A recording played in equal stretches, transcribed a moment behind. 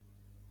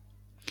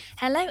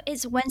Hello,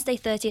 it's Wednesday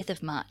 30th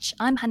of March.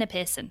 I'm Hannah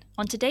Pearson.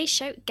 On today's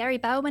show, Gary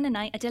Bowman and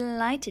I are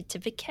delighted to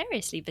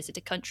vicariously visit a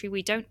country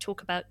we don't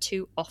talk about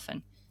too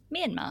often,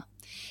 Myanmar,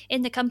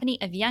 in the company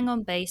of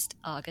Yangon-based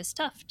Argus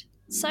Tuft.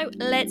 So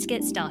let's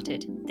get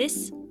started.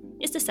 This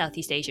is the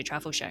Southeast Asia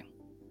Travel Show.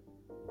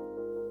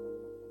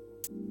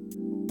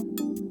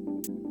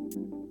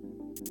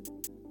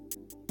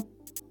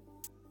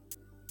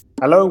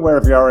 Hello,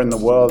 wherever you are in the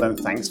world, and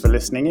thanks for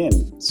listening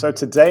in. So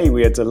today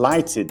we are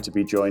delighted to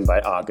be joined by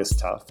Argus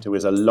Tuft, who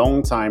is a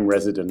long-time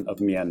resident of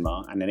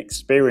Myanmar and an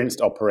experienced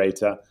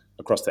operator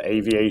across the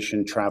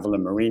aviation, travel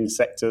and marine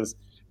sectors,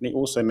 and he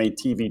also made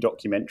TV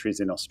documentaries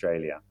in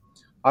Australia.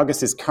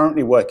 Argus is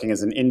currently working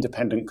as an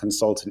independent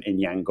consultant in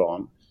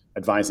Yangon,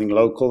 advising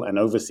local and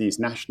overseas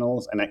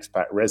nationals and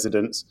expat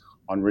residents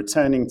on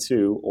returning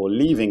to or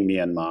leaving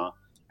Myanmar,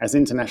 as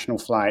international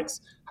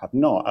flights have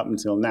not, up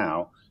until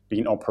now,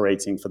 been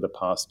operating for the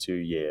past 2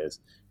 years.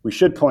 We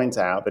should point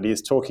out that he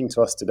is talking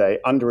to us today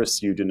under a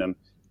pseudonym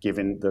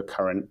given the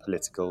current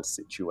political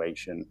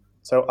situation.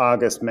 So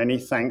Argus, many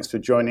thanks for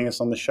joining us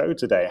on the show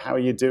today. How are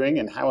you doing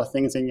and how are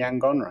things in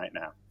Yangon right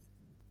now?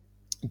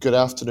 Good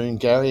afternoon,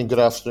 Gary, and good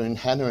afternoon,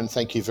 Hannah, and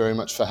thank you very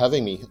much for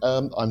having me.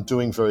 I'm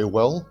doing very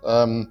well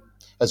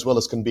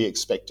as can be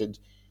expected.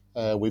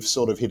 We've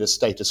sort of hit a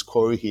status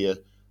quo here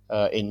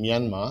in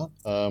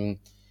Myanmar.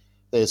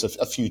 There's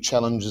a few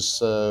challenges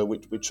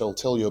which I'll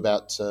tell you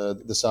about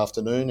this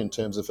afternoon in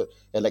terms of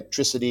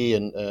electricity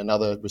and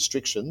other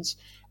restrictions.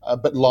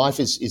 But life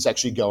is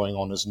actually going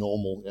on as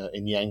normal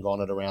in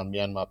Yangon and around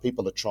Myanmar.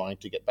 People are trying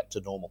to get back to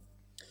normal.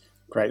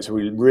 Great. So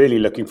we're really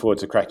looking forward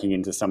to cracking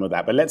into some of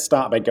that. But let's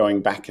start by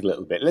going back a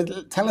little bit.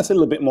 Tell us a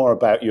little bit more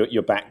about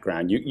your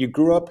background. You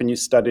grew up and you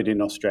studied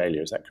in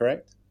Australia. Is that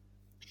correct?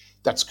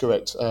 That's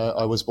correct.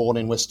 I was born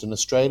in Western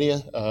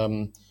Australia.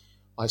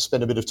 I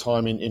spent a bit of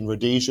time in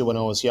Rhodesia when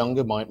I was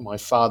younger. My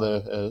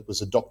father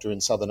was a doctor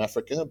in Southern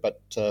Africa, but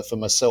for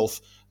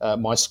myself,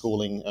 my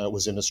schooling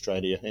was in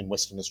Australia, in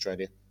Western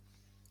Australia.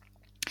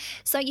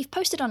 So you've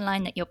posted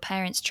online that your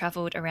parents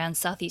travelled around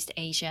Southeast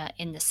Asia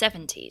in the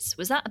 70s.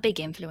 Was that a big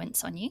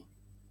influence on you?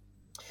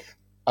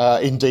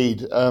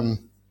 Indeed.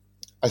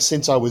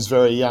 Since I was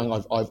very young,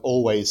 I've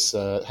always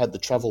had the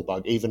travel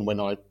bug, even when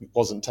I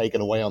wasn't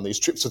taken away on these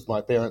trips with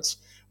my parents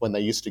when they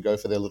used to go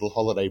for their little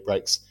holiday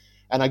breaks.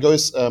 And I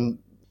goes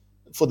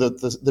for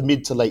the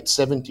mid to late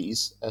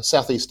 70s,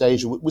 Southeast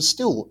Asia was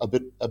still a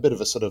bit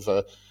of a sort of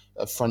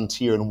a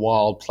frontier and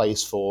wild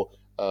place for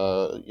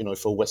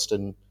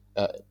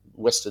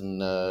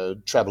Western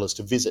travellers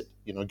to visit.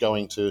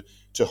 Going to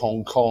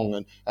Hong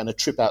Kong and a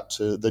trip out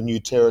to the new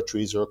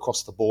territories or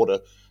across the border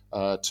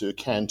to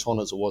Canton,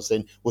 as it was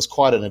then, was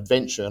quite an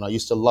adventure. And I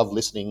used to love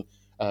listening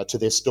to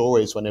their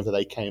stories whenever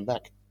they came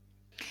back.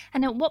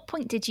 And at what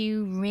point did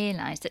you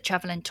realise that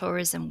travel and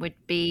tourism would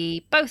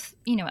be both,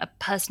 a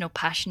personal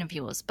passion of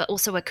yours, but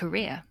also a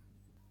career?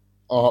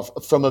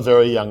 From a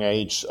very young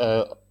age.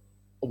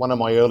 One of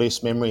my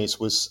earliest memories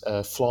was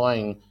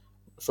flying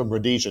from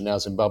Rhodesia, now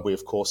Zimbabwe,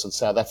 of course, and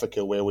South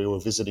Africa, where we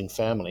were visiting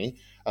family,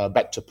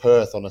 back to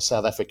Perth on a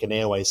South African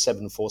Airways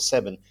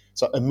 747.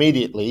 So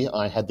immediately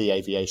I had the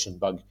aviation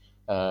bug.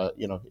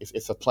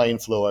 If a plane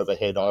flew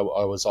overhead, I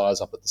was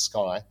eyes up at the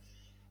sky.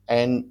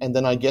 And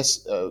then I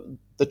guess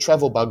the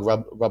travel bug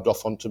rubbed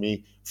off onto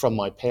me from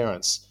my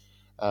parents,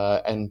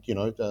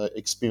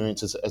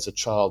 experiences as a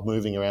child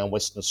moving around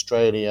Western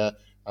Australia,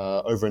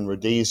 over in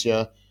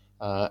Rhodesia,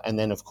 and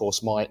then of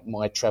course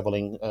my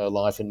travelling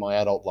life in my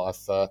adult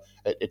life.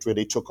 It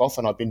really took off,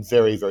 and I've been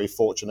very, very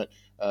fortunate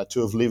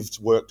to have lived,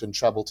 worked, and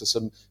travelled to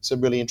some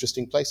really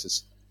interesting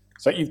places.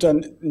 So you've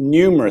done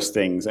numerous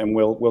things, and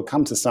we'll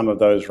come to some of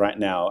those right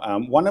now.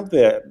 One of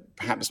the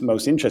perhaps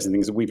most interesting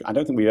things that I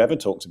don't think we've ever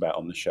talked about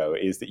on the show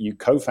is that you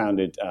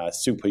co-founded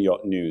Super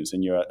Yacht News,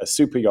 and you're a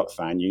super yacht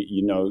fan.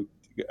 You know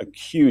a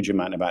huge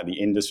amount about the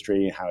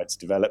industry, how it's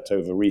developed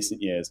over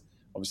recent years.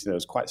 Obviously, there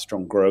was quite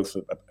strong growth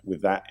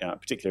with that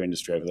particular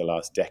industry over the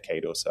last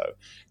decade or so.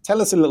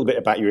 Tell us a little bit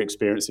about your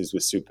experiences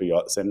with super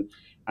yachts, and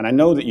I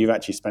know that you've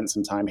actually spent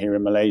some time here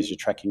in Malaysia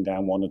tracking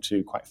down one or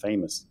two quite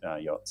famous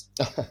yachts.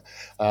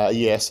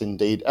 Yes,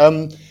 indeed.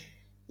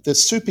 The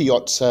super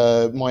yachts,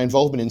 my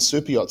involvement in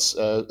super yachts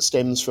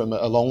stems from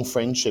a long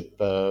friendship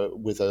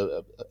with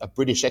a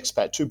British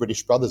expat, two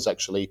British brothers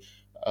actually,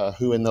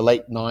 who in the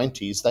late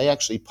 90s, they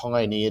actually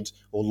pioneered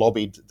or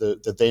lobbied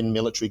the then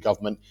military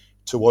government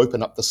to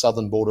open up the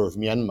southern border of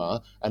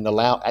Myanmar and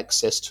allow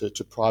access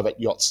to private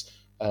yachts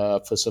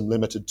for some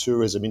limited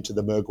tourism into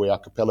the Mergui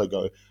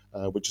archipelago,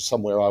 which is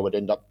somewhere I would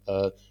end up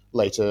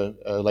later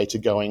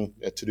going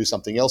to do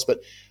something else.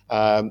 But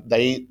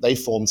they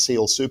formed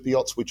Seal Super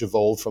Yachts, which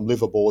evolved from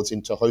liveaboards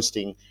into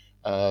hosting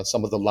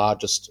some of the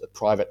largest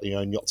privately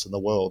owned yachts in the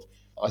world.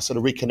 I sort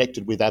of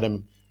reconnected with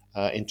Adam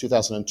in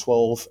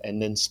 2012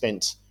 and then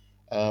spent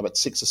about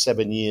 6 or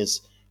 7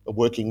 years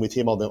working with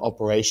him on the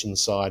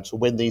operations side. So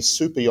when these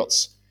super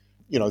yachts,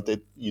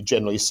 you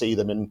generally see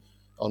them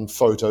on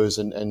photos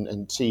and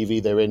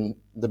TV, they're in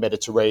the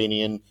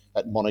Mediterranean,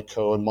 at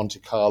Monaco and Monte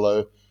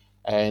Carlo.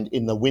 And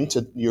in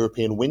the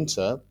European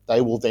winter, they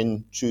will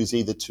then choose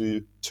either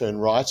to turn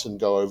right and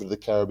go over to the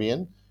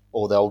Caribbean,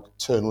 or they'll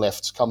turn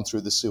left, come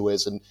through the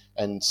Suez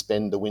and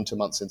spend the winter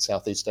months in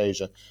Southeast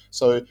Asia.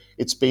 So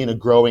it's been a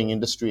growing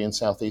industry in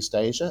Southeast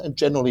Asia, and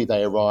generally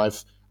they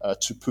arrive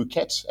to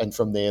Phuket, and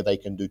from there they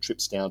can do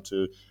trips down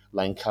to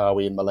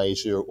Langkawi in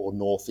Malaysia or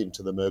north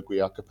into the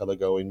Mergui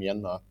archipelago in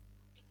Myanmar.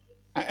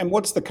 And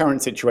what's the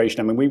current situation?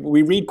 I mean,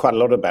 we read quite a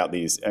lot about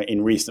these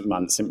in recent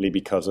months simply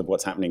because of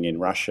what's happening in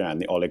Russia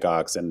and the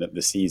oligarchs and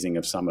the seizing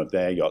of some of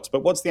their yachts.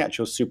 But what's the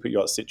actual super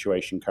yacht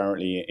situation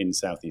currently in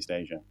Southeast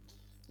Asia?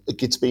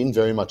 It's been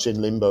very much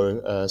in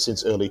limbo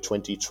since early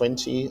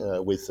 2020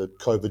 with the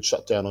COVID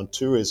shutdown on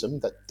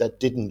tourism. That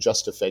didn't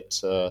just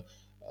affect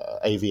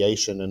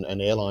aviation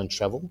and airline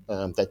travel.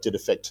 That did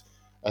affect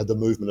the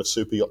movement of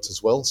super yachts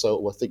as well.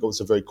 So I think it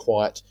was a very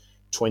quiet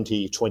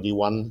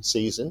 2021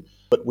 season.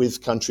 But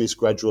with countries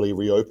gradually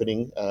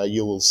reopening,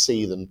 you will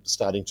see them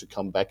starting to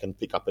come back and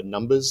pick up in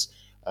numbers.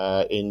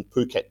 In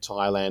Phuket,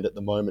 Thailand, at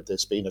the moment,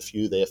 there's been a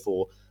few there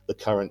for the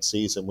current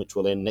season, which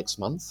will end next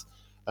month.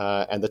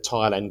 And the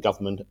Thailand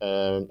government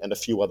and a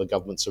few other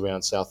governments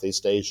around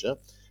Southeast Asia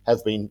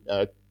have been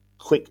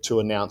quick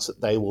to announce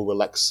that they will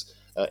relax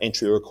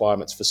entry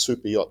requirements for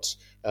super yachts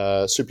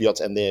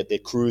and their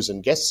crews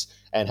and guests,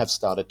 and have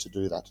started to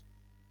do that.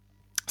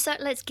 So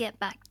let's get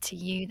back to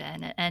you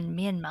then and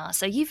Myanmar.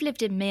 So you've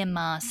lived in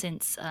Myanmar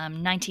since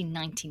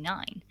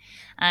 1999,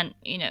 and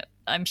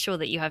I'm sure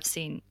that you have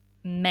seen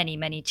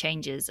many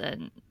changes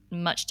and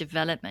much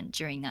development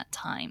during that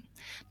time.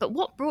 But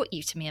what brought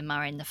you to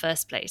Myanmar in the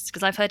first place?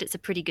 Because I've heard it's a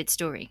pretty good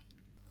story.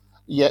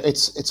 Yeah,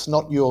 it's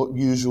not your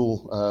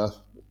usual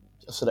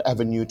sort of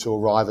avenue to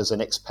arrive as an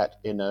expat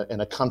in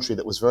a country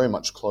that was very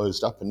much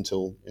closed up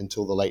until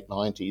the late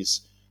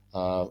 90s,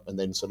 and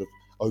then sort of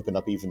opened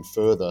up even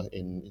further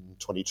in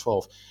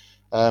 2012.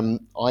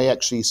 I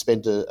actually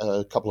spent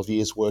a couple of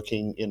years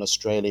working in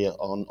Australia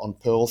on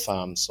pearl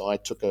farms. So I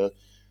took a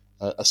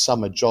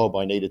summer job.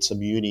 I needed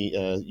some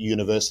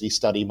university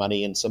study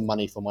money and some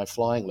money for my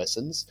flying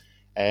lessons.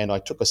 And I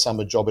took a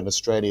summer job in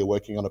Australia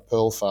working on a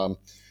pearl farm.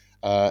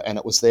 And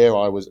it was there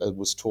I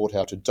was taught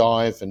how to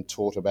dive and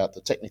taught about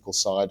the technical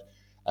side,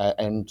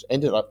 and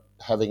ended up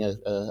having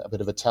a bit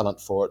of a talent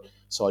for it.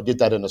 So I did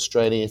that in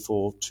Australia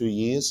for 2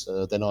 years.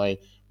 Then I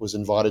was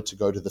invited to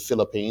go to the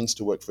Philippines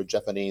to work for a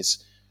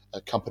Japanese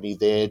company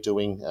there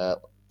doing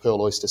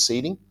pearl oyster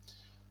seeding.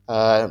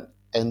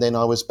 And then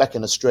I was back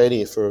in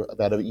Australia for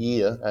about a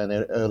year, and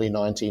in early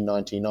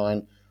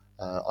 1999,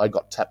 I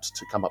got tapped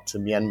to come up to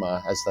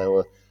Myanmar as they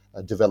were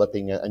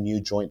developing a new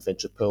joint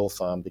venture pearl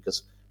farm,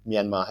 because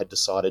Myanmar had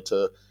decided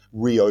to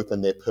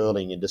reopen their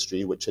pearling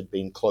industry, which had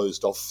been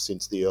closed off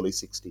since the early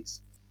 60s.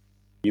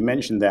 You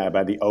mentioned there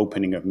about the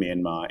opening of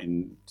Myanmar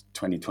in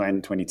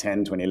 2010,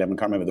 2011.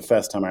 Can't remember. The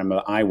first time I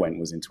remember I went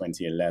was in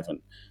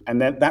 2011.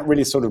 And that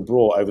really sort of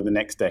brought over the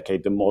next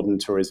decade the modern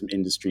tourism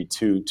industry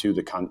to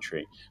the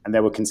country. And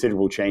there were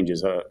considerable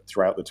changes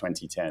throughout the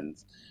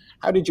 2010s.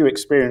 How did you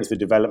experience the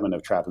development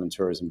of travel and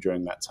tourism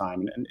during that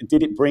time? And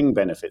did it bring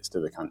benefits to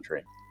the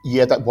country?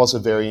 Yeah, that was a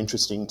very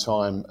interesting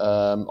time.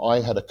 I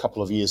had a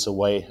couple of years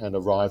away and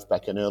arrived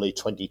back in early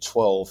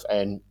 2012,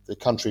 and the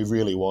country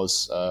really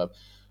was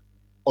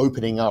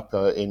opening up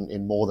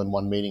in more than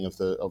one meaning of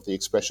the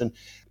expression.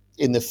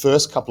 In the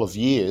first couple of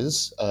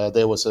years,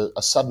 there was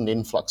a sudden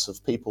influx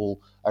of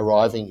people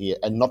arriving here,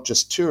 and not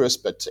just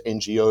tourists, but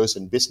NGOs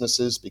and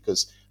businesses,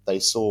 because they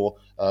saw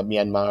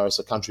Myanmar as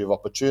a country of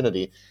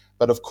opportunity.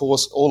 But of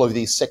course, all of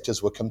these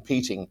sectors were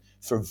competing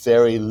for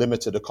very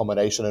limited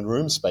accommodation and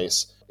room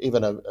space.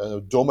 Even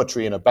a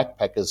dormitory in a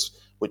backpackers,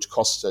 which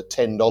cost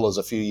 $10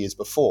 a few years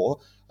before,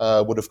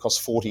 would have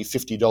cost $40,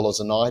 $50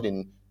 a night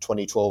in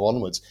 2012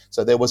 onwards.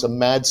 So there was a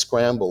mad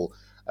scramble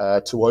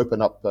to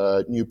open up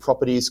new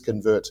properties,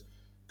 convert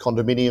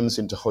condominiums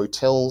into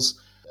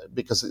hotels,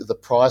 because the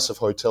price of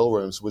hotel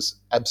rooms was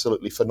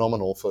absolutely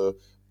phenomenal for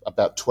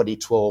about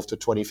 2012 to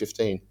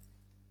 2015.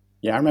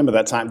 Yeah, I remember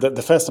that time.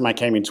 The first time I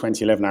came in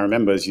 2011, I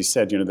remember, as you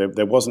said,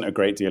 there wasn't a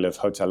great deal of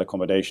hotel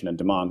accommodation and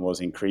demand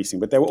was increasing,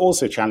 but there were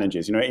also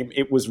challenges.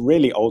 It was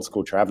really old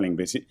school traveling,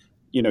 but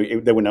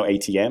there were no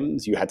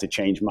ATMs. You had to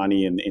change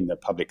money in the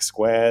public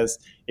squares.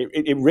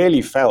 It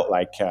really felt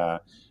like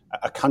a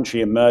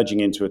country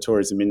emerging into a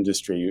tourism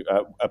industry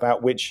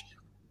about which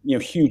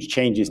huge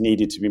changes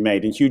needed to be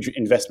made, and huge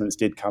investments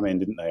did come in,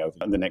 didn't they, over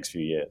the next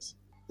few years?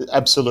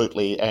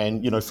 Absolutely.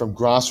 And, from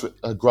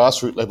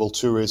grassroots level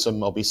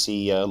tourism,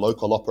 obviously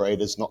local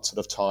operators not sort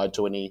of tied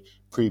to any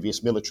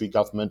previous military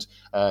government,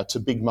 to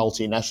big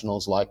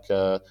multinationals like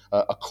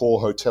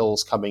Accor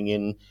Hotels coming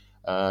in,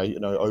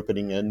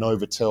 opening a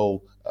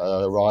Novotel,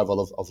 arrival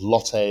of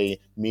Lotte,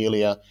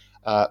 Melia.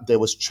 There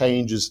was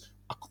changes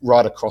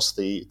right across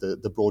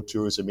the broad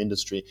tourism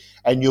industry.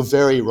 And you're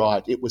very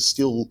right. It was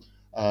still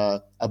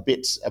a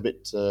bit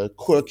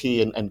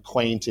quirky and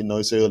quaint in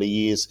those early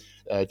years,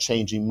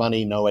 changing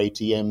money, no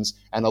ATMs,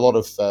 and a lot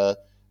of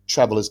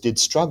travellers did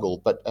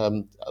struggle, but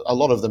a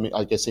lot of them,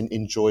 I guess,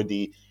 enjoyed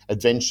the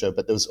adventure,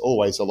 but there was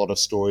always a lot of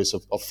stories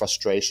of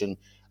frustration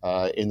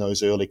in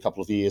those early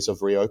couple of years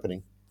of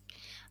reopening.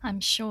 I'm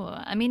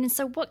sure. I mean, and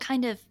so what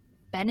kind of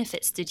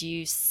benefits did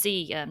you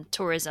see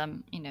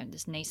tourism,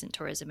 this nascent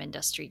tourism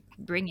industry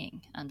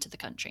bringing to the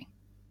country?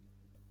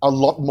 A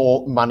lot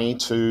more money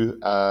to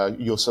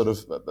your sort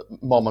of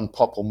mom and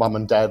pop or mum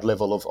and dad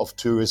level of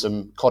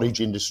tourism, cottage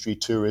industry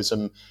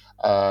tourism.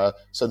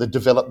 So the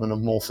development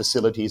of more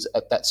facilities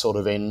at that sort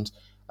of end,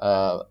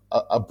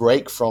 a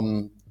break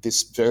from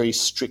this very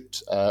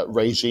strict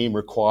regime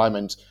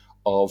requirement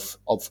of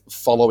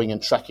following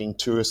and tracking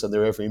tourists and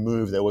their every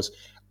move. There was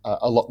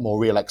a lot more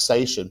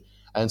relaxation.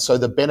 And so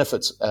the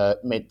benefits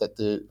meant that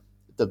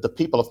the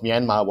people of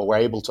Myanmar were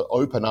able to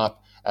open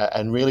up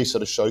and really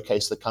sort of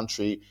showcase the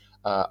country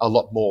a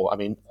lot more. I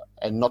mean,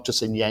 and not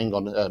just in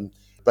Yangon,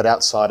 but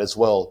outside as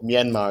well.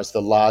 Myanmar is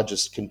the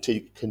largest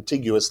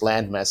contiguous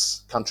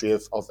landmass country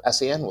of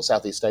ASEAN or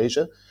Southeast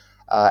Asia,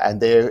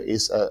 and there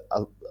is a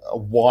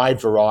wide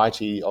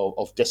variety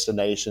of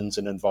destinations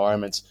and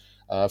environments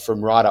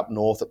from right up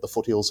north at the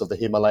foothills of the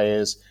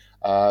Himalayas,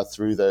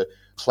 through the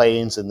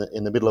plains in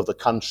the middle of the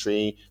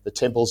country, the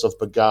temples of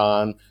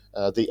Bagan,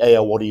 the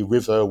Ayeyarwady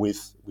River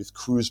with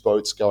cruise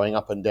boats going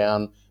up and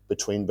down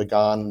between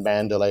Bagan,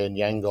 Mandalay, and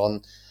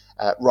Yangon.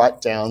 Right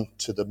down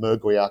to the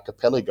Mergui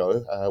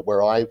archipelago,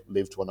 where I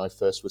lived when I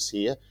first was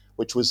here,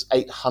 which was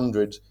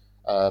 800,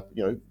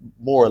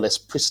 more or less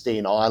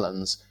pristine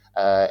islands,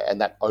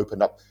 and that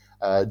opened up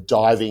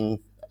diving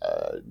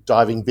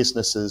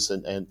businesses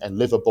and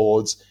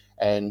liverboards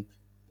and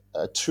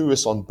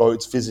tourists on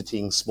boats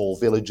visiting small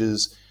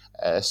villages.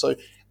 So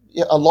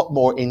a lot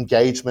more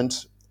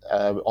engagement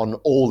on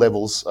all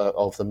levels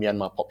of the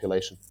Myanmar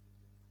population.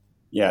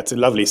 Yeah, it's a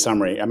lovely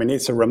summary. I mean,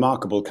 it's a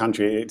remarkable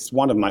country. It's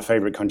one of my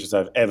favorite countries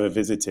I've ever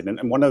visited.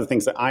 And one of the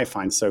things that I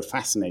find so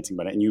fascinating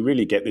about it, and you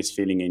really get this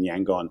feeling in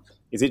Yangon,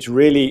 is it's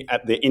really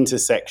at the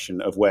intersection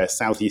of where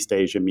Southeast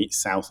Asia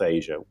meets South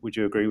Asia. Would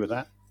you agree with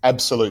that?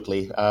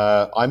 Absolutely.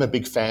 I'm a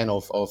big fan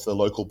of the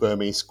local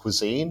Burmese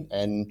cuisine.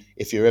 And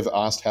if you're ever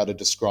asked how to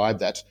describe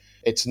that,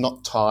 it's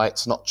not Thai,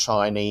 it's not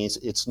Chinese,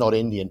 it's not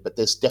Indian, but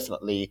there's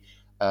definitely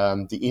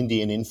the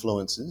Indian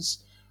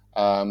influences.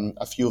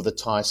 A few of the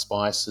Thai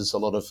spices, a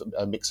lot of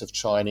a mix of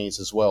Chinese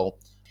as well.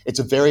 It's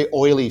a very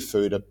oily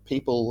food.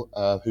 People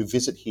who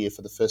visit here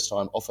for the first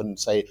time often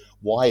say,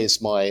 "Why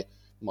is my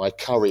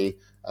curry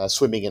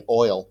swimming in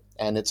oil?"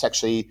 And it's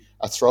actually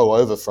a throw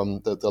over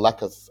from the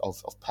lack of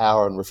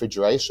power and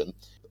refrigeration.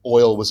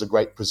 Oil was a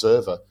great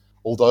preserver.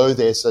 Although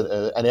there's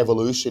an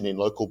evolution in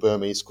local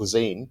Burmese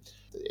cuisine,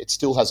 it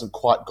still hasn't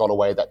quite got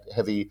away that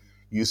heavy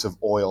use of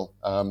oil.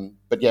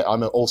 But yeah,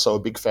 I'm also a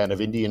big fan of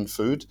Indian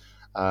food.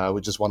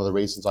 Which is one of the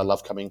reasons I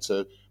love coming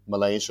to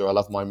Malaysia. I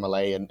love my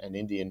Malay and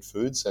Indian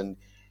foods. And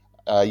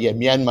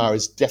Myanmar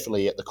is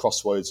definitely at the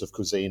crossroads of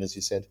cuisine, as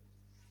you said.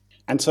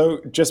 And so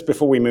just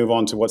before we move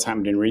on to what's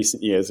happened in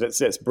recent years,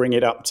 let's bring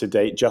it up to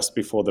date just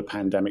before the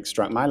pandemic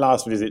struck. My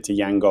last visit to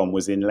Yangon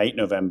was in late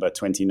November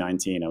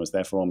 2019. I was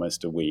there for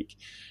almost a week,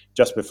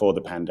 just before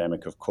the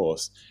pandemic, of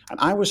course. And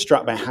I was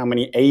struck by how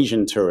many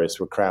Asian tourists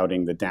were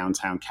crowding the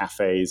downtown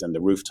cafes and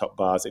the rooftop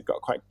bars. It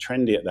got quite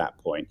trendy at that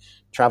point.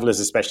 Travelers,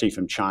 especially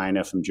from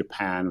China, from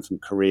Japan, from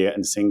Korea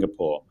and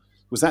Singapore.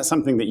 Was that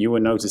something that you were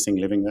noticing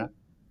living there?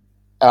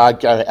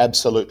 Gary,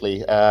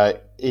 absolutely.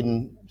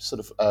 In sort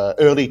of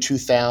early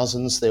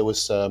 2000s, there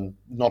was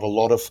not a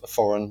lot of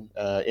foreign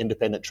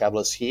independent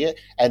travelers here,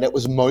 and it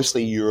was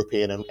mostly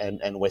European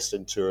and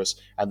Western tourists,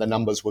 and the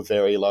numbers were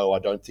very low. I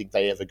don't think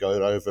they ever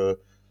got over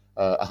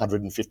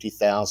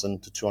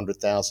 150,000 to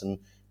 200,000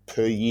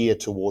 per year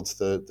towards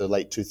the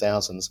late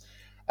 2000s.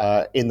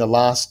 In the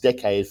last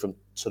decade, from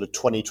sort of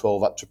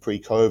 2012 up to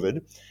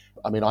pre-COVID,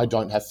 I mean, I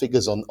don't have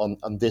figures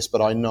on this,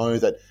 but I know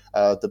that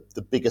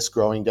the biggest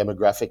growing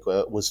demographic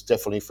was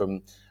definitely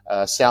from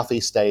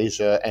Southeast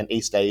Asia and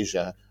East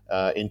Asia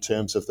in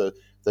terms of the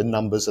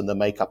numbers and the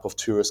makeup of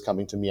tourists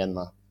coming to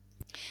Myanmar.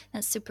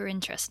 That's super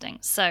interesting.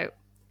 So,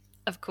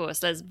 of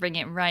course, let's bring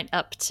it right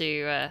up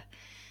to,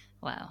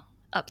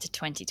 up to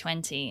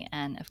 2020.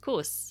 And of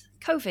course,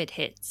 COVID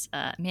hits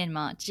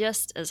Myanmar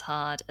just as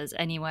hard as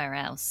anywhere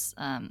else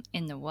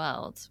in the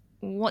world.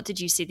 What did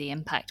you see the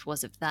impact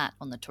was of that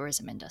on the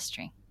tourism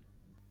industry?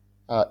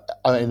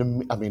 I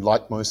mean,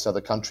 like most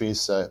other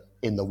countries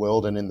in the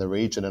world and in the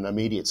region, an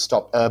immediate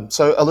stop.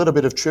 So a little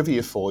bit of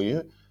trivia for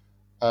you.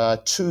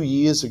 2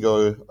 years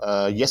ago,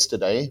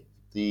 yesterday,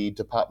 the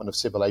Department of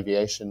Civil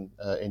Aviation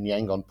in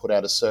Yangon put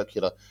out a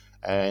circular,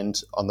 and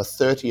on the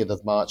 30th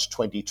of March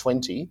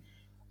 2020,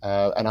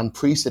 an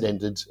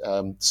unprecedented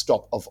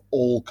stop of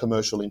all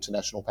commercial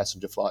international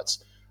passenger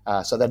flights.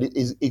 So that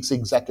is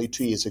exactly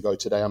 2 years ago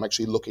today. I'm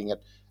actually looking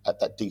at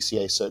that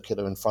DCA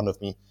circular in front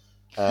of me,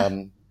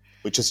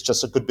 which is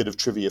just a good bit of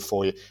trivia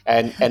for you.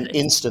 And an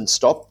instant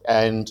stop,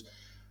 and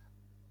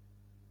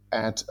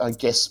I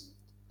guess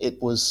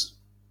it was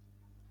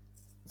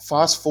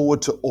fast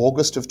forward to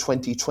August of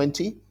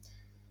 2020,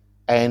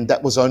 and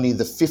that was only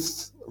the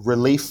 5th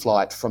relief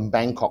flight from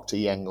Bangkok to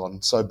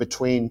Yangon. So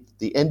between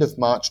the end of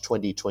March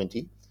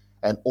 2020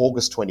 and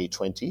August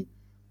 2020,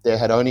 there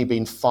had only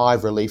been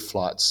 5 relief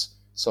flights.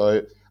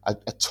 So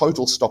a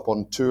total stop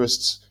on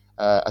tourists,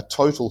 a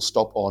total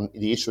stop on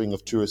the issuing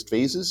of tourist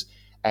visas,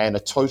 and a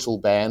total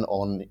ban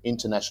on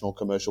international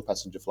commercial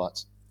passenger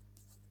flights.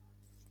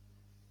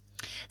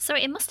 So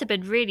it must have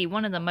been really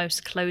one of the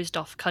most closed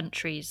off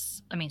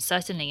countries, I mean,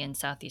 certainly in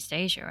Southeast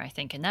Asia, I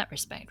think, in that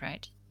respect,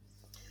 right?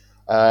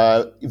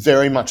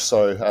 Very much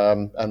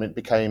so. And it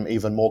became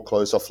even more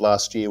closed off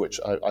last year, which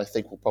I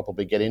think we'll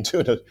probably get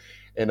into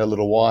in a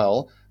little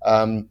while.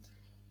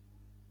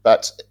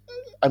 But,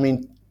 I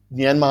mean,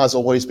 Myanmar's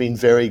always been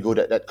very good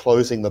at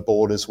closing the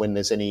borders when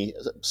there's any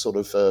sort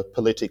of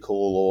political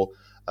or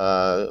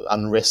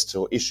unrest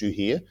or issue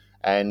here.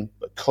 And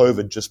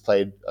COVID just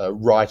played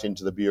right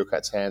into the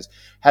bureaucrats' hands.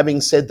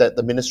 Having said that,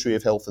 the Ministry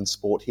of Health and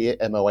Sport here,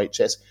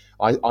 MOHS,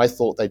 I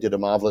thought they did a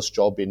marvellous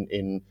job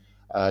in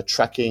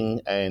tracking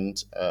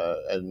and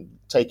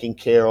taking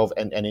care of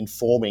and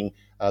informing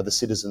the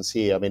citizens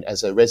here. I mean,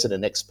 as a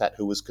resident expat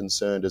who was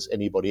concerned as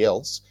anybody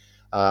else,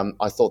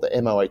 I thought that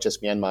MOHS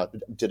Myanmar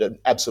did an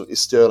absolutely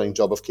sterling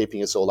job of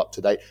keeping us all up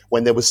to date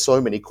when there were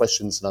so many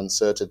questions and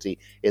uncertainty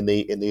in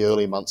the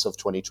early months of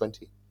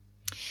 2020.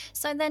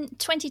 So then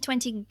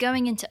 2020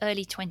 going into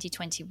early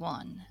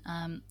 2021,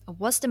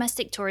 was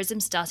domestic tourism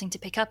starting to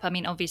pick up? I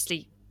mean,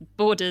 obviously,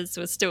 borders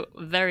were still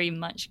very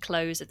much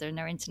closed. There are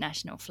no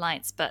international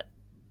flights. But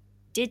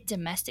did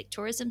domestic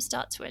tourism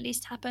start to at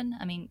least happen?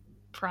 I mean,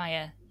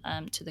 prior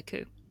to the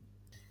coup?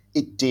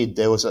 It did.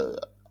 There was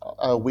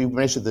we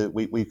measured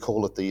we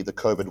call it the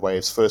COVID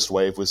waves. First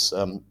wave was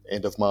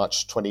end of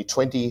March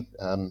 2020.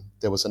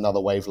 There was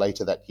another wave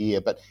later that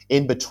year. But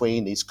in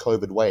between these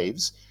COVID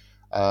waves,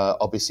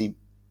 obviously,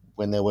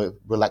 when there were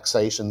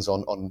relaxations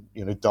on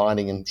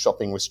dining and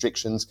shopping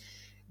restrictions,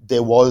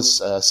 there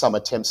was some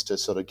attempts to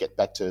sort of get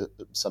back to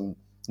some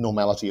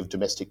normality of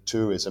domestic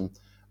tourism.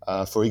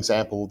 For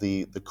example,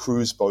 the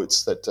cruise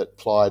boats that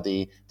ply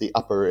the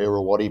upper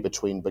Irrawaddy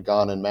between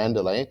Bagan and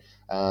Mandalay,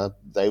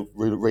 they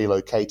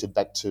relocated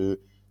back to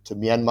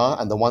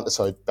Myanmar,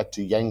 and back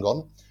to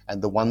Yangon,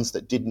 and the ones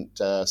that didn't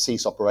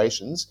cease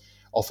operations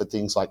offered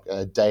things like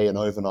day and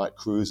overnight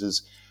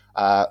cruises.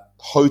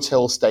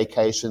 Hotel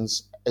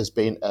staycations has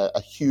been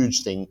a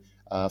huge thing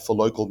for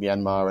local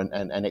Myanmar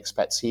and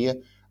expats here.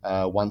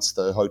 Once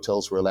the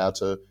hotels were allowed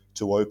to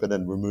open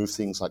and remove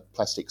things like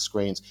plastic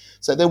screens.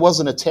 So there was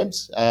an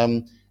attempt,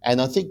 and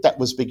I think that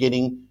was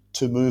beginning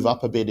to move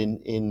up a bit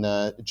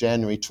in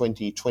January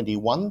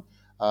 2021.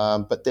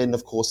 But then,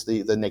 of course,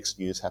 the next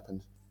news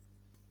happened.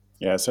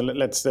 Yeah, so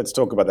let's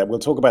talk about that. We'll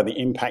talk about the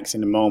impacts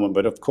in a moment,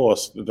 but of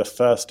course, the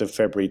 1st of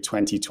February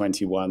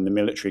 2021, the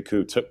military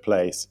coup took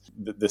place.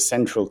 The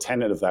central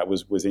tenet of that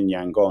was in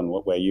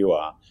Yangon, where you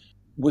are.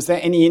 Was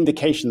there any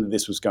indication that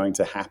this was going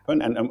to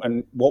happen,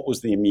 and what was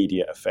the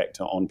immediate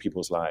effect on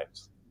people's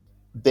lives?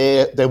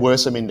 There were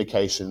some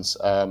indications.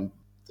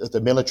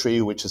 The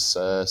military, which is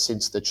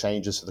since the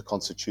changes to the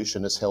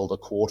constitution, has held a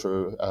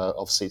quarter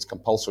of seats,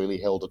 compulsorily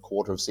held a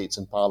quarter of seats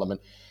in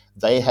parliament.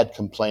 They had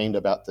complained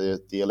about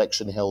the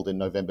election held in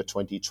November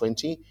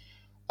 2020.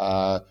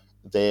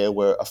 There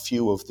were a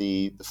few of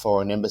the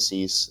foreign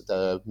embassies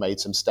that made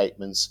some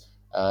statements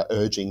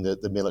urging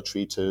the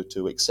military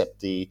to accept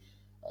the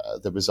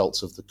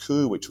results of the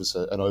coup, which was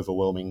an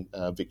overwhelming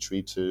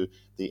victory to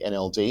the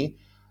NLD.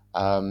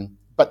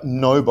 But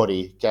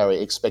nobody, Gary,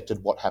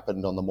 expected what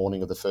happened on the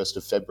morning of the 1st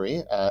of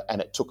February,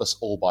 and it took us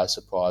all by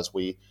surprise.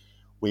 We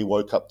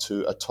woke up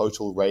to a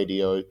total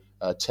radio,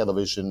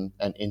 television,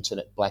 and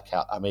internet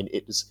blackout. I mean,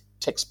 it was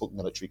textbook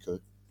military coup.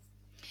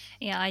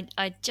 Yeah,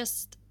 I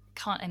just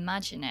can't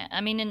imagine it.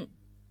 I mean,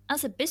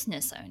 as a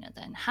business owner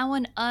then, how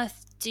on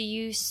earth do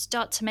you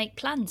start to make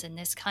plans in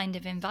this kind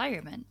of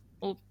environment?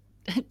 Or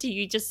do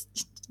you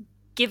just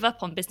give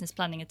up on business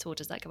planning at all?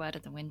 Does that go out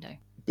of the window?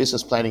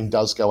 Business planning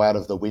does go out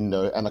of the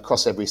window, and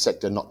across every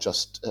sector, not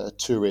just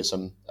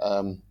tourism.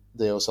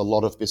 There was a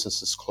lot of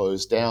businesses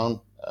closed down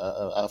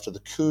after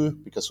the coup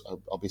because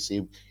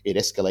obviously it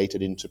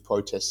escalated into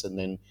protests and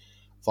then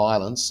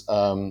violence.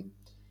 And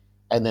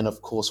then,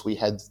 of course, we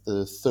had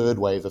the third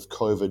wave of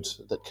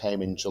COVID that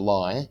came in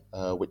July,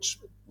 which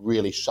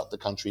really shut the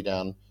country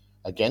down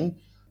again.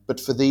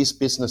 But for these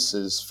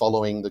businesses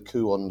following the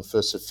coup on the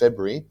 1st of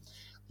February,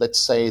 let's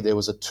say there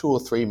was a 2 or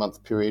 3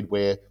 month period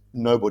where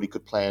nobody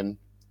could plan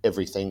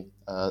everything.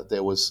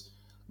 There was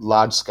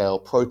large-scale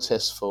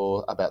protests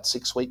for about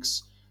 6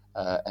 weeks,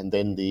 and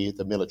then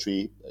the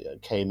military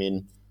came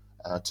in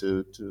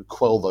to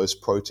quell those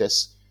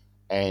protests,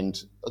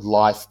 and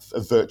life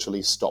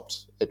virtually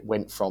stopped. It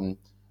went from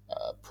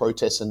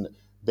protests and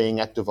being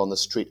active on the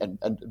street,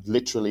 and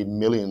literally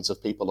millions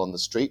of people on the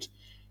street,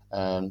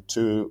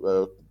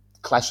 to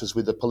clashes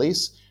with the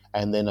police,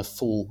 and then a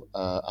full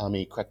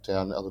army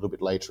crackdown a little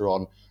bit later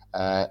on.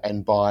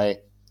 And by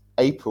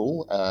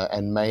April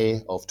and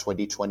May of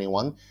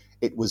 2021,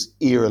 it was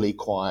eerily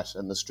quiet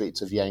in the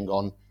streets of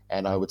Yangon,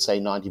 and I would say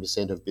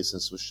 90% of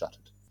business was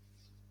shuttered.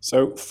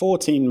 So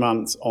 14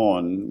 months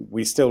on,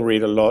 we still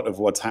read a lot of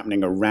what's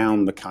happening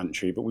around the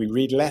country, but we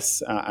read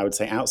less, I would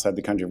say, outside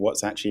the country of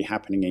what's actually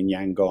happening in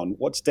Yangon.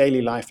 What's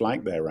daily life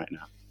like there right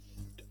now?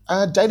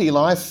 Daily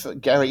life,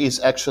 Gary, is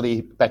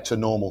actually back to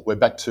normal. We're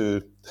back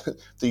to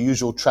the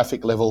usual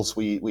traffic levels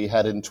we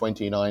had in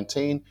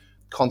 2019,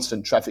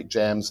 constant traffic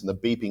jams and the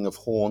beeping of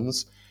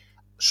horns.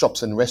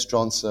 Shops and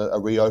restaurants are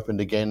reopened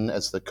again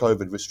as the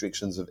COVID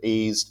restrictions have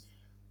eased.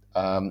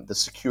 The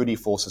security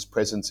forces'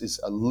 presence is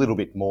a little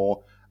bit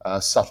more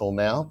subtle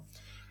now.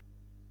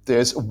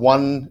 There's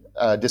one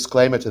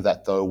disclaimer to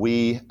that, though.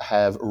 We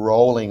have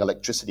rolling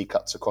electricity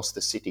cuts across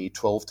the city,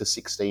 12 to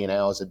 16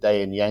 hours a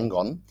day in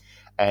Yangon,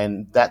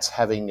 and that's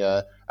having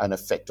an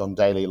effect on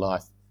daily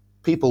life.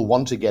 People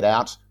want to get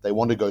out, they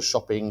want to go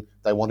shopping,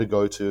 they want to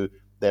go to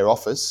their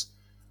office.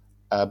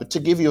 But to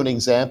give you an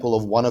example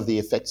of one of the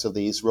effects of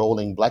these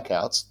rolling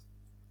blackouts,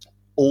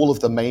 all of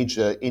the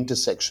major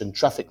intersection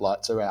traffic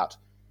lights are out,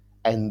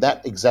 and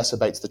that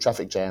exacerbates the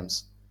traffic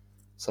jams.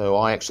 So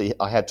I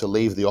had to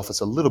leave the office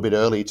a little bit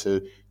early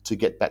to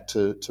get back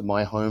to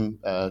my home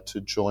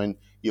to join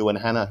you and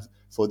Hannah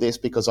for this,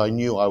 because I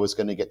knew I was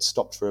going to get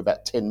stopped for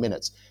about 10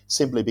 minutes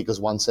simply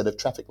because one set of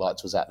traffic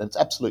lights was out, and it's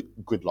absolute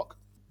gridlock.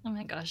 Oh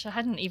my gosh, I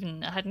hadn't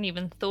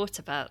even thought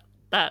about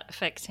that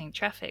affecting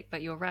traffic,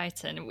 but you're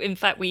right. And in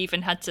fact, we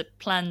even had to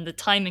plan the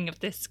timing of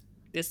this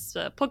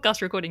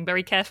podcast recording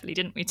very carefully,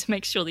 didn't we, to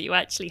make sure that you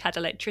actually had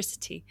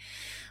electricity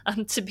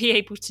to be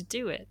able to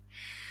do it.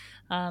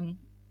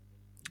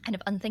 Kind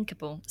of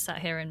unthinkable sat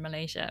here in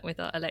Malaysia with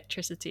our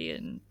electricity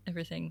and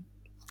everything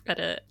at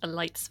a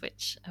light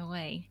switch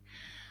away.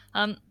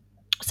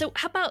 So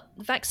how about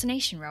the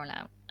vaccination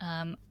rollout?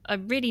 I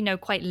really know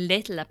quite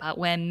little about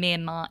where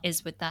Myanmar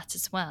is with that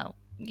as well.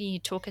 Can you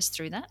talk us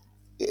through that?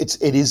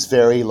 It is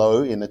very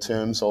low in the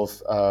terms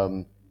of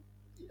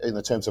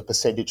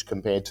percentage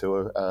compared to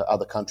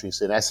other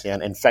countries in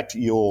ASEAN. In fact,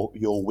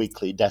 your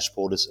weekly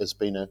dashboard has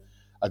been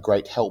a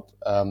great help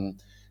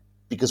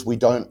because we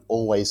don't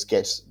always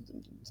get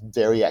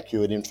very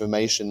accurate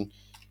information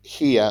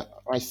here.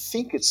 I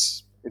think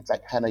it's, in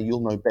fact, Hannah,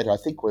 you'll know better. I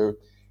think we're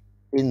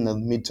in the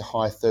mid to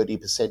high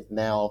 30%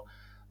 now,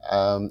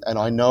 and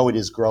I know it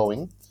is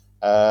growing.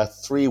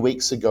 3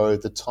 weeks ago,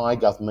 the Thai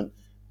government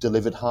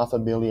delivered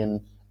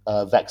 500,000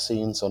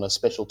 vaccines on a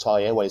special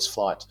Thai Airways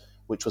flight,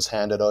 which was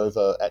handed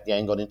over at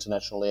Yangon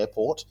International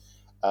Airport.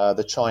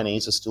 The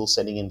Chinese are still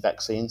sending in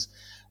vaccines.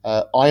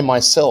 I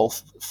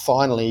myself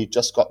finally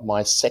just got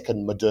my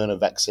second Moderna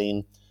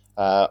vaccine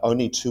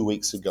only 2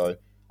 weeks ago.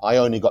 I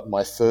only got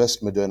my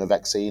first Moderna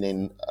vaccine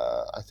in,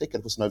 I think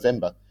it was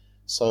November.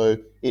 So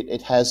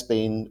it has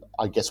been,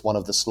 I guess, one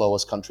of the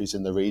slowest countries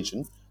in the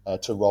region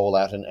to roll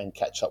out and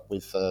catch up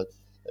with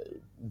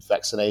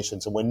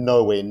vaccinations, and we're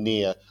nowhere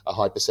near a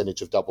high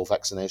percentage of double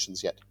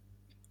vaccinations yet.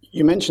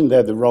 You mentioned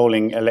there the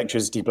rolling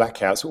electricity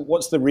blackouts.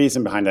 What's the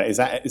reason behind that? Is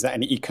that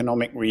an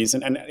economic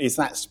reason, and is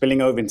that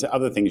spilling over into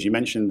other things? You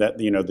mentioned that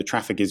the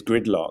traffic is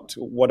gridlocked.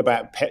 What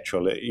about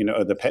petrol?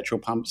 Are the petrol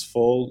pumps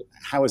full?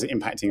 How is it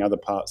impacting other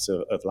parts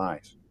of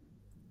life?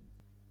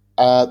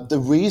 The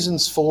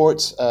reasons for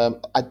it,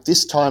 at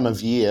this time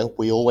of year,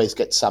 we always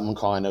get some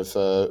kind of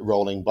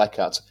rolling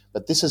blackouts.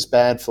 But this is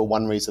bad for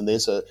one reason.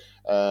 There's a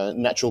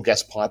natural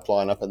gas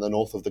pipeline up in the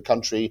north of the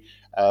country,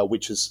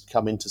 which has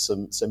come into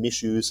some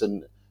issues,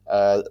 and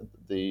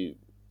the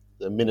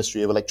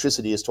Ministry of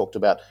Electricity has talked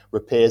about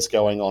repairs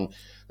going on.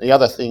 The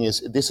other thing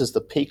is this is the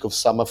peak of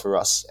summer for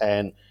us,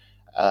 and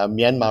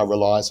Myanmar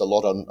relies a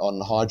lot on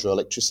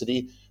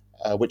hydroelectricity,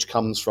 which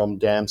comes from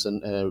dams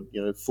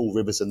and full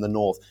rivers in the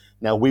north.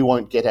 Now, we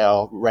won't get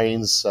our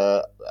rains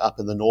up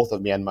in the north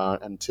of Myanmar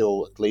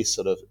until at least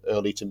sort of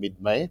early to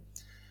mid-May.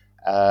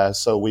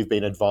 So we've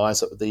been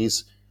advised that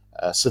these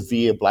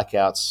severe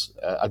blackouts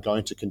are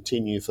going to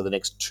continue for the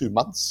next 2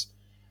 months.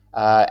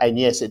 And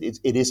yes, it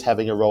is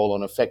having a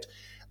roll-on effect.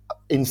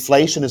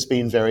 Inflation has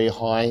been very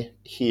high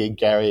here,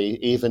 Gary,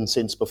 even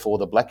since before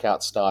the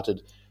blackout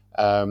started.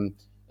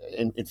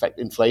 In fact,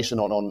 inflation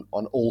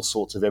on all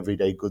sorts of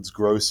everyday goods,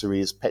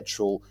 groceries,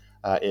 petrol,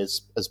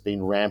 has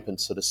been rampant,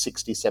 sort of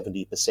 60,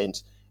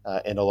 70%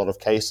 in a lot of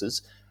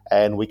cases.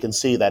 And we can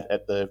see that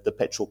at the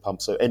petrol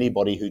pump. So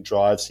anybody who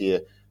drives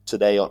here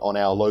today on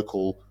our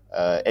local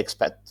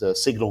expat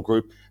signal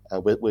group,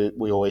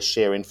 we always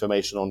share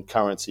information on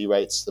currency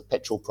rates, the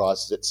petrol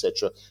prices,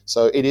 etc.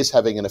 So it is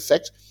having an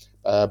effect.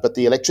 But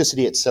the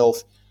electricity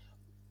itself,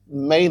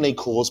 mainly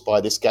caused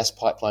by this gas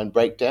pipeline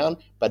breakdown,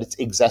 but it's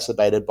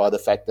exacerbated by the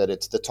fact that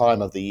it's the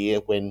time of the year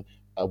when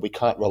we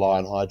can't rely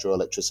on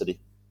hydroelectricity.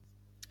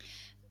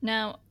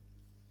 Now,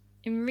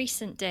 in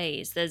recent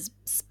days, there's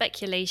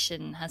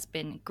speculation has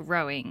been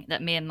growing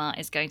that Myanmar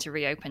is going to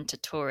reopen to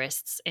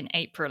tourists in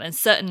April. And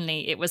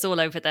certainly it was all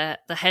over the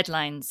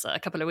headlines a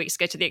couple of weeks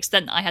ago, to the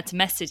extent that I had to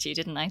message you,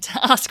 didn't I,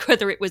 to ask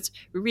whether it was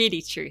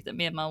really true that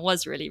Myanmar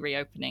was really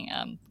reopening,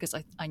 because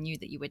I knew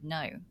that you would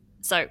know.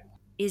 So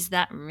is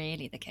that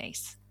really the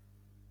case?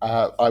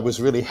 I was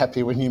really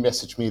happy when you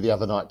messaged me the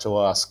other night to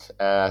ask,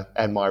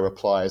 and my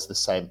reply is the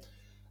same.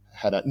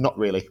 Not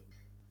really.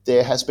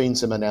 There has been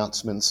some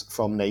announcements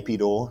from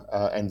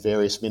Naypyidaw and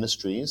various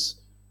ministries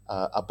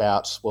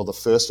about, well, the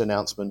first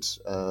announcement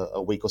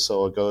a week or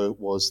so ago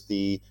was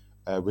the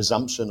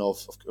resumption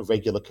of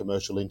regular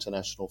commercial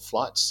international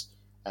flights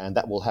and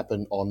that will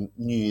happen on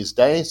New Year's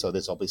Day. So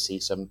there's obviously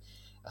some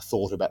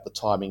thought about the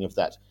timing of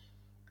that.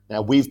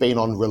 Now, we've been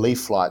on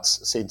relief flights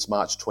since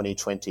March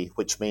 2020,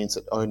 which means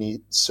that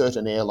only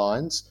certain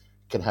airlines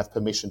can have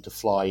permission to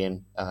fly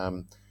in,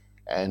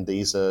 and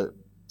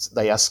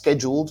they are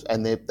scheduled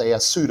and they are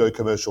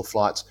pseudo-commercial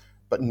flights,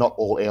 but not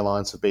all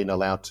airlines have been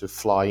allowed to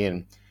fly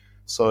in.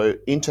 So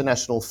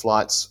international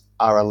flights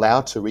are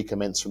allowed to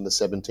recommence from the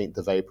 17th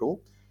of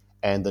April,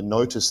 and the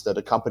notice that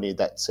accompanied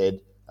that said,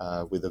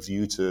 with a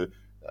view to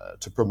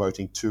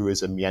promoting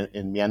tourism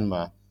in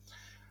Myanmar.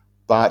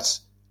 But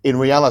in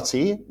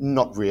reality,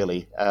 not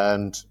really.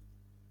 And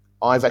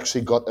I've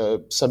actually got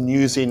some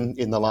news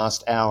in the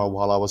last hour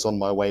while I was on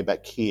my way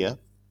back here.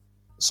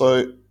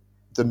 So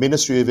the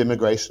Ministry of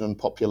Immigration and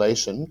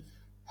Population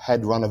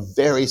had run a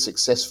very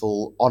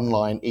successful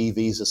online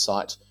e-visa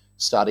site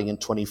starting in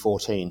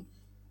 2014.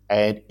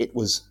 And it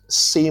was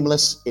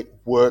seamless, it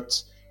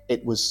worked,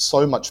 it was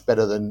so much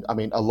better than,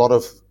 a lot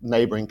of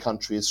neighbouring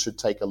countries should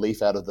take a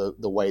leaf out of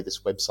the way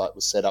this website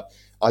was set up.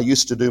 I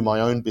used to do my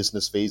own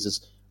business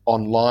visas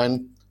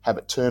online, have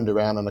it turned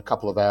around in a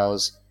couple of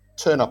hours,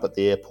 turn up at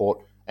the airport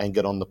and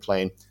get on the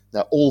plane.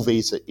 Now, all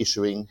visa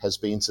issuing has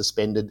been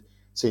suspended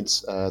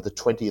since the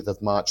 20th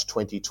of March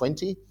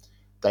 2020.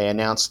 They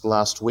announced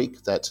last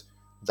week that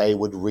they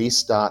would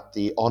restart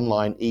the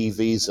online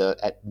e-visa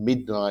at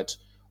midnight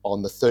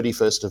on the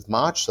 31st of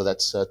March, so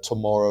that's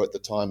tomorrow at the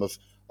time of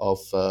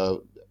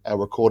our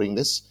recording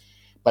this,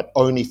 but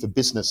only for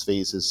business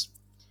visas.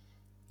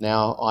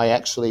 Now, I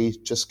actually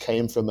just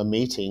came from a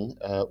meeting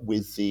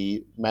with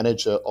the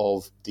manager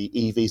of the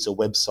e-visa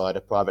website,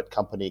 a private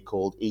company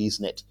called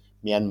EaseNet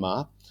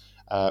Myanmar,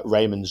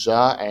 Raymond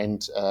Jha,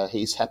 and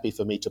he's happy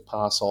for me to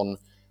pass on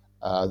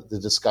the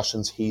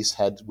discussions he's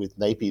had with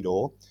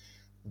Naypyidaw.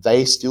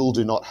 They still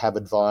do not have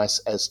advice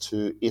as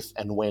to if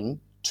and when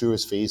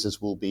tourist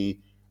visas will be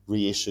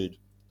reissued.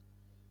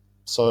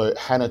 So,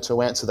 Hannah,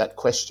 to answer that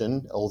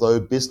question, although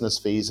business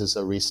visas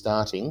are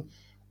restarting,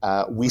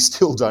 we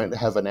still don't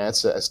have an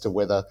answer as to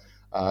whether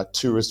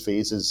tourist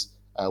visas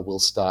will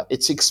start.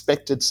 It's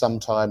expected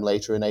sometime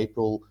later in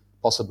April,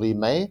 possibly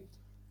May,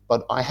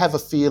 but I have a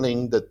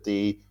feeling that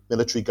the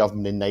military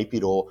government in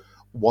Naypyidaw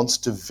wants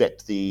to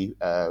vet the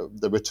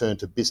return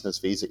to business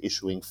visa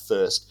issuing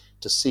first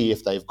to see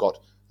if they've got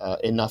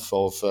enough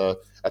of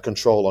a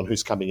control on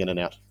who's coming in and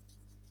out.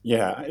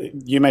 Yeah,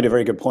 you made a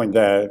very good point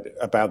there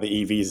about the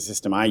e-visa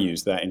system. I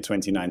used that in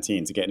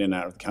 2019 to get in and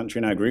out of the country,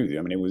 and I agree with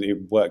you.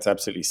 It worked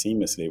absolutely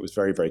seamlessly. It was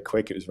very, very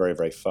quick. It was very,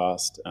 very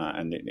fast,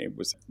 and it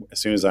was, as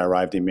soon as I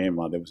arrived in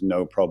Myanmar, there was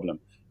no problem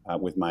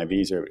with my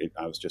visa.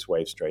 I was just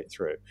waved straight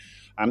through.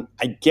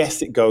 I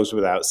guess it goes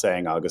without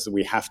saying, Argus, that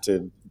we have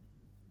to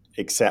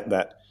accept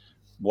that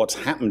what's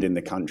happened in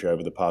the country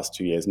over the past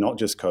 2 years, not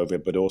just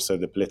COVID, but also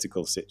the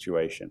political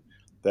situation,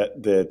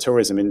 that the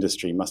tourism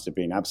industry must have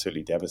been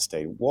absolutely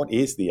devastated. What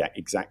is the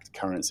exact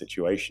current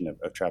situation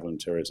of travel and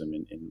tourism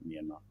in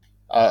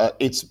Myanmar?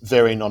 It's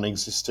very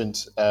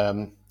non-existent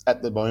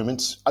at the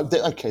moment.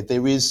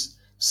 There is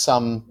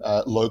some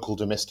local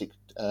domestic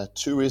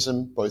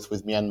tourism, both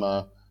with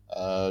Myanmar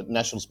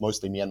nationals,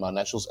 mostly Myanmar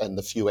nationals, and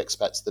the few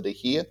expats that are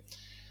here,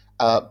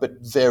 but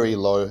very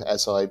low,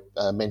 as I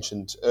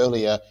mentioned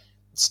earlier.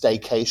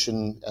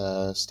 Staycation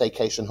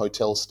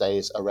hotel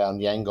stays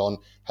around Yangon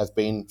have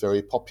been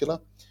very popular.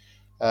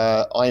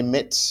 I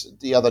met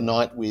the other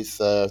night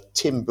with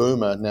Tim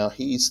Boomer. Now,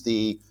 he's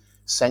the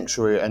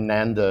Sanctuary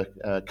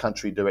Ananda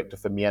country director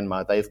for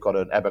Myanmar. They've got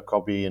an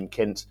Abercrombie and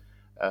Kent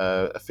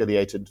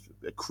affiliated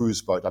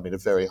cruise boat, a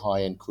very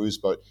high-end cruise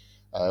boat,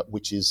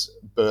 which is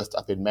berthed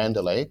up in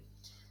Mandalay.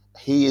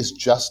 He is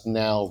just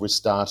now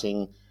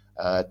restarting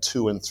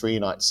 2 and 3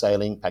 night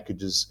sailing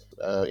packages,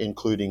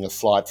 including a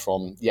flight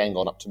from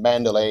Yangon up to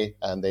Mandalay,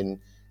 and then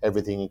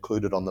everything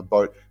included on the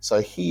boat. So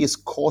he is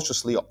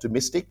cautiously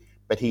optimistic,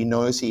 but he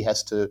knows he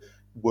has to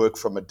work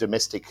from a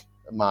domestic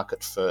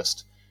market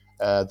first.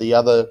 The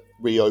other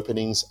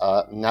reopenings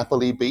are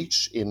Napoli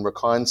Beach in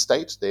Rakhine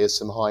State. There's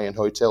some high-end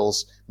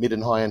hotels, mid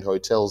and high-end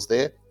hotels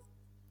there.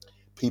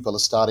 People are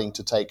starting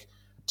to take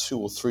 2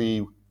 or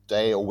 3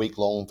 day or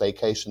week-long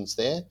vacations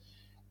there.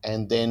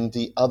 And then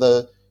the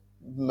other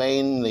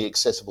mainly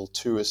accessible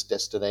tourist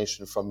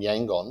destination from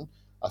Yangon,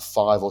 a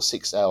 5 or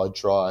 6 hour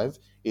drive,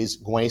 is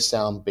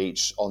Gwesound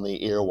Beach on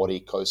the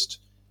Irrawaddy coast.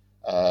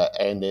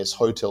 And there's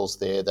hotels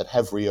there that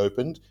have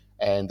reopened,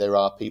 and there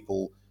are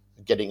people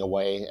getting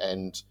away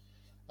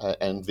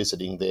and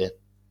visiting there.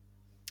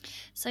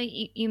 So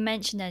you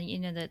mentioned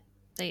that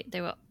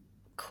they were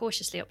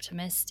cautiously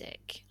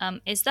optimistic.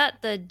 Is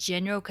that the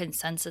general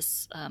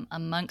consensus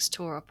amongst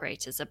tour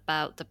operators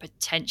about the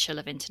potential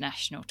of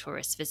international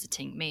tourists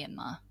visiting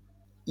Myanmar?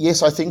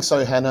 Yes, I think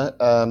so, Hannah.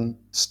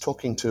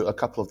 Talking to a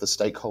couple of the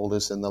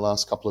stakeholders in the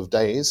last couple of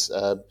days,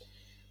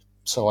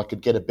 so I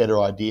could get a better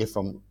idea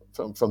from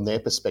their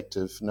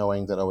perspective,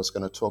 knowing that I was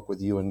going to talk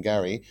with you and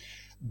Gary.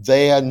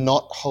 They are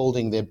not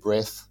holding their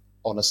breath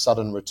on a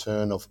sudden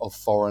return of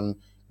foreign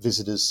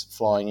visitors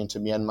flying into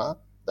Myanmar.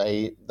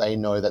 They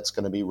know that's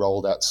going to be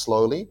rolled out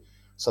slowly,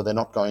 so they're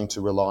not going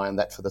to rely on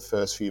that for the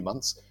first few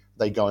months.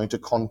 they're going to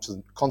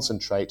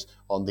concentrate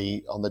on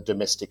the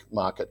domestic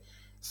market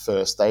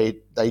first.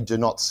 They do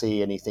not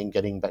see anything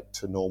getting back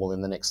to normal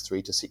in the next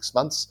 3 to 6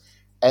 months.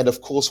 And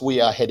of course,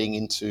 we are heading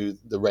into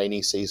the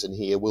rainy season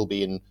here. We'll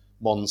be in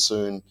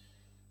monsoon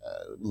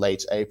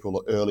late April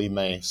or early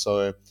May.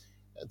 So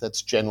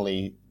that's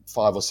generally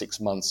 5 or 6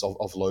 months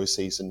of low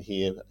season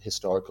here,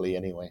 historically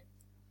anyway.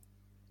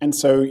 And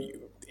so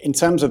in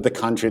terms of the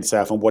country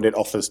itself and what it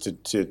offers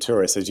to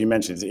tourists, as you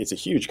mentioned, it's a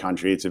huge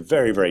country. It's a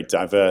very, very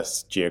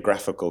diverse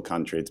geographical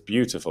country. It's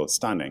beautiful. It's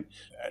stunning.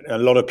 A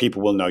lot of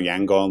people will know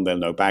Yangon. They'll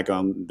know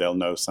Bagan. They'll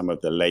know some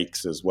of the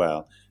lakes as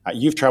well.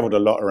 You've traveled a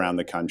lot around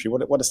the country.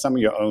 What are some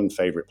of your own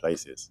favorite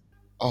places?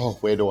 Oh,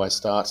 where do I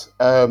start?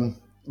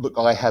 Look,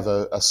 I have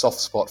a soft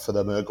spot for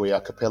the Mergui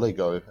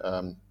archipelago,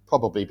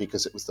 probably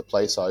because it was the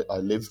place I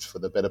lived for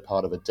the better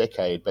part of a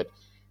decade. But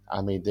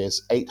I mean,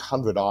 there's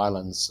 800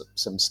 islands,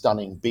 some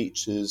stunning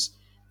beaches.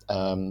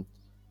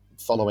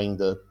 Following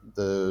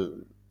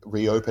the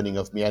reopening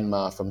of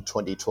Myanmar from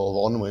 2012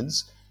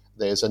 onwards,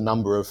 there's a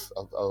number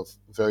of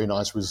very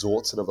nice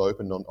resorts that have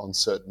opened on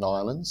certain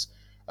islands.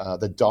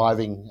 The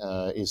diving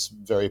is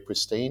very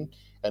pristine,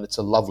 and it's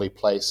a lovely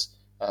place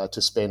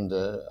to spend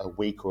a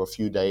week or a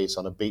few days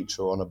on a beach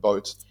or on a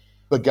boat.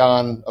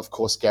 Bagan, of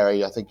course,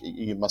 Gary, I think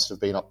you must have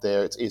been up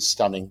there. It is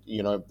stunning.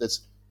 You know,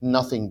 there's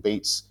nothing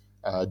beats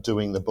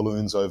doing the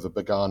balloons over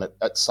Bagan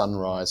at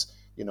sunrise,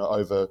 you know,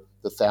 over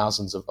the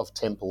thousands of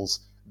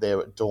temples there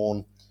at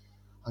dawn.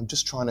 I'm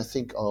just trying to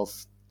think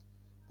of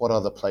what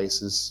other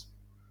places.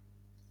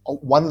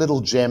 One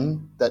little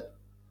gem that,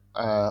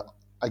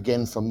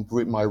 again, from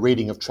my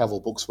reading of travel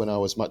books when I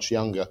was much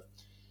younger,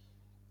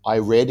 I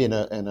read in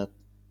a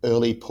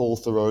early Paul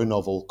Thoreau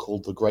novel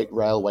called The Great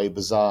Railway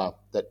Bazaar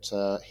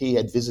that he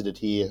had visited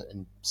here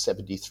in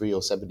 73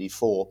 or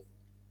 74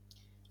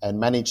 and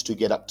managed to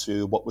get up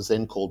to what was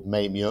then called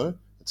Mae Myo,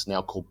 it's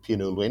now called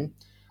Pinulwin,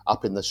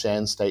 up in the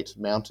Shan State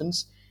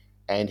Mountains.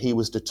 And he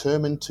was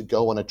determined to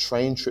go on a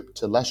train trip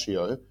to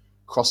Lashio,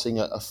 crossing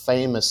a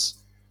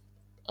famous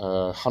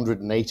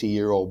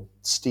 180-year-old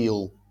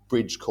steel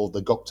bridge called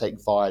the Goktek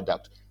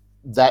Viaduct.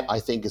 That, I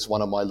think, is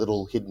one of my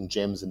little hidden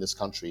gems in this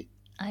country.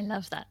 I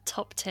love that.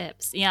 Top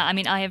tips. Yeah, I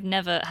mean, I have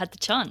never had the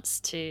chance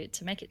to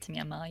make it to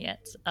Myanmar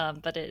yet,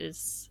 but it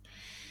is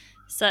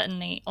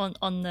certainly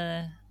on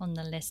the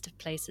list of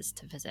places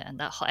to visit. And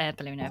that hot air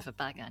balloon over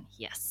Bagan,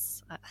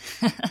 yes,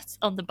 that's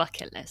on the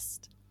bucket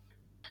list.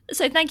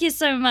 So thank you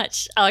so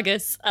much,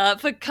 Argus,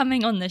 for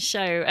coming on the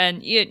show.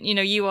 And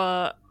you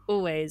are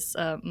always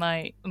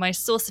my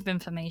source of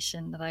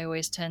information that I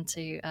always turn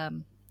to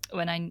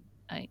when I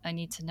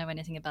need to know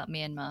anything about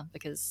Myanmar,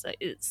 because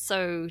it's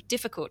so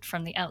difficult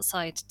from the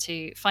outside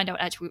to find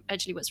out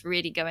actually what's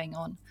really going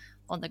on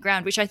the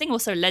ground, which I think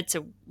also led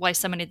to why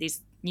so many of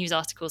these news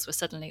articles were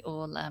suddenly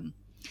all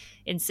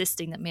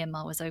insisting that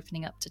Myanmar was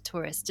opening up to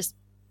tourists, just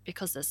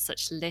because there's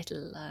such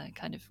little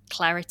kind of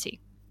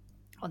clarity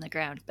on the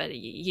ground. But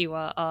you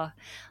are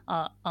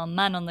our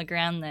man on the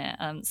ground there.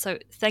 So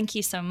thank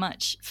you so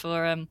much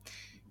for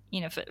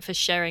for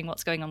sharing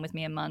what's going on with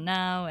Myanmar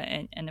now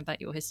and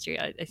about your history.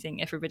 I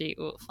think everybody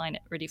will find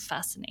it really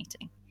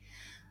fascinating.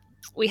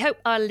 We hope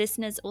our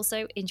listeners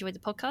also enjoyed the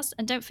podcast,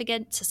 and don't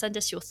forget to send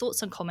us your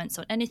thoughts and comments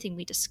on anything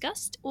we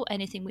discussed or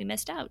anything we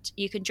missed out.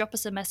 You can drop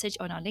us a message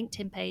on our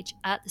LinkedIn page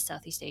at the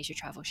Southeast Asia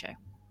Travel Show.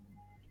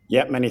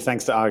 Yeah, many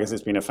thanks to Argus.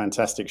 It's been a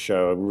fantastic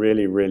show, a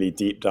really, really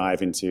deep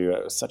dive into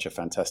such a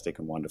fantastic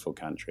and wonderful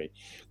country.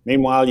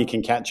 Meanwhile, you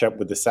can catch up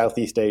with the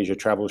Southeast Asia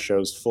Travel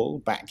Show's full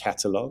back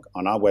catalogue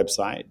on our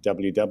website,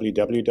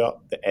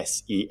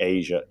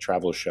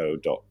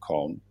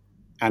 www.theseasiatravelshow.com.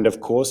 And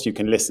of course, you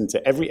can listen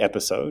to every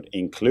episode,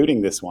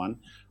 including this one,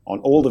 on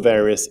all the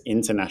various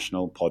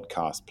international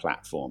podcast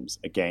platforms.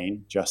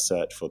 Again, just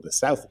search for the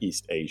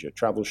Southeast Asia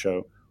Travel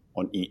Show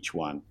on each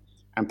one.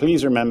 And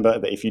please remember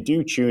that if you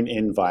do tune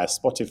in via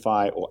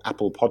Spotify or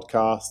Apple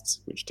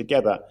Podcasts, which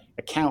together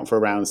account for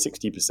around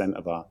 60%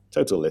 of our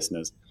total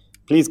listeners,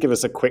 please give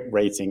us a quick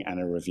rating and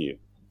a review,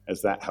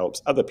 as that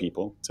helps other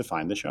people to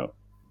find the show.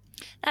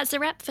 That's a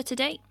wrap for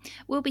today.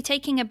 We'll be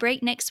taking a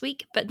break next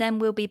week, but then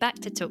we'll be back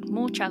to talk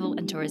more travel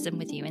and tourism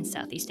with you in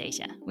Southeast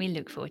Asia. We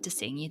look forward to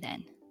seeing you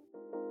then.